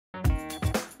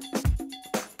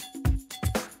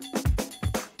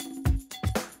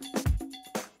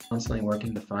constantly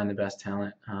working to find the best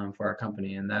talent for our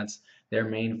company, and that's their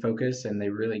main focus, and they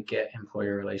really get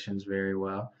employer relations very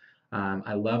well.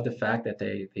 I love the fact that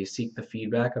they seek the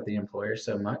feedback of the employer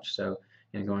so much. So,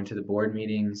 going to the board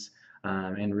meetings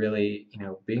and really,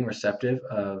 being receptive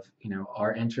of,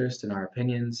 our interest and our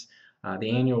opinions. The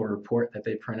annual report that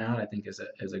they print out, I think, is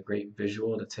a great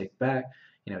visual to take back,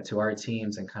 to our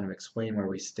teams and kind of explain where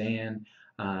we stand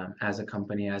as a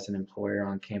company, as an employer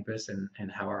on campus,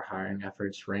 and how our hiring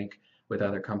efforts rank with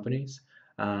other companies.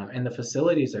 And the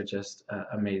facilities are just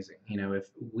amazing. If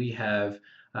we have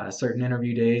certain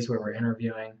interview days where we're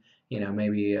interviewing,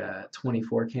 maybe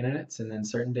 24 candidates, and then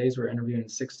certain days we're interviewing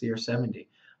 60 or 70.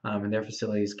 And their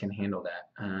facilities can handle that,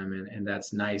 and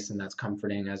that's nice and that's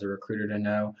comforting as a recruiter to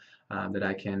know that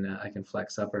I can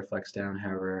flex up or flex down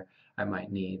however I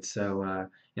might need. So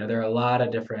there are a lot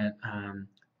of different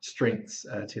strengths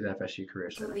to the FSU Career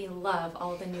Center. Absolutely love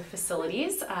all of the new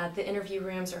facilities. The interview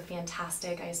rooms are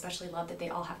fantastic. I especially love that they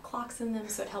all have clocks in them,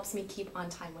 so it helps me keep on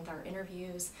time with our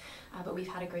interviews. But we've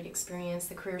had a great experience.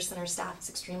 The Career Center staff is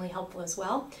extremely helpful as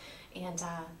well, and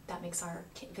that makes our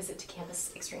visit to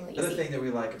campus extremely easy. The other thing that we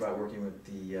like about working with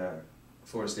the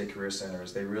Florida State Career Center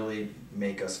is they really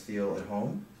make us feel at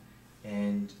home,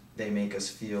 and they make us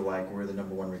feel like we're the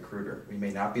 #1 recruiter. We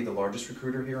may not be the largest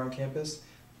recruiter here on campus,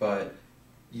 but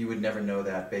you would never know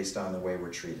that based on the way we're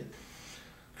treated.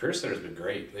 Career Center's been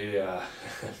great.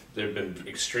 They've been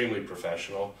extremely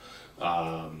professional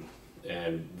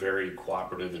and very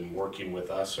cooperative in working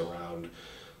with us around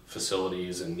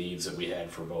facilities and needs that we had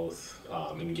for both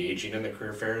engaging in the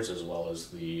career fairs as well as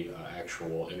the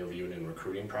actual interviewing and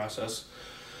recruiting process.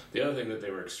 The other thing that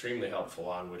they were extremely helpful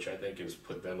on, which I think has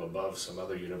put them above some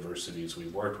other universities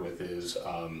we've worked with, is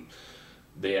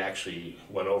they actually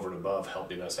went over and above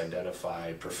helping us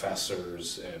identify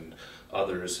professors and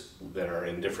others that are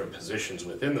in different positions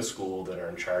within the school that are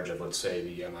in charge of, let's say,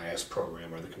 the MIS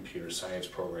program or the computer science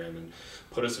program, and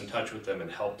put us in touch with them and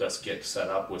helped us get set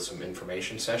up with some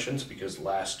information sessions, because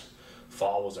last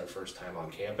fall was our first time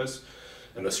on campus.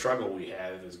 And the struggle we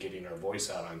have is getting our voice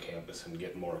out on campus and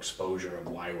getting more exposure of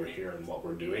why we're here and what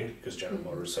we're doing, because General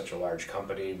Motors is such a large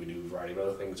company. We do a variety of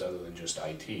other things other than just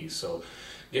IT. So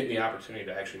getting the opportunity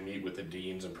to actually meet with the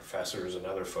deans and professors and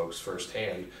other folks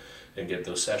firsthand and get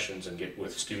those sessions and get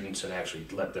with students and actually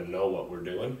let them know what we're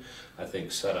doing, I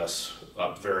think set us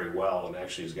up very well, and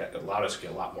actually has allowed us to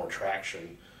get a lot more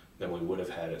traction than we would have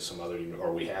had at some other,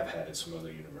 or we have had at some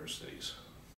other universities.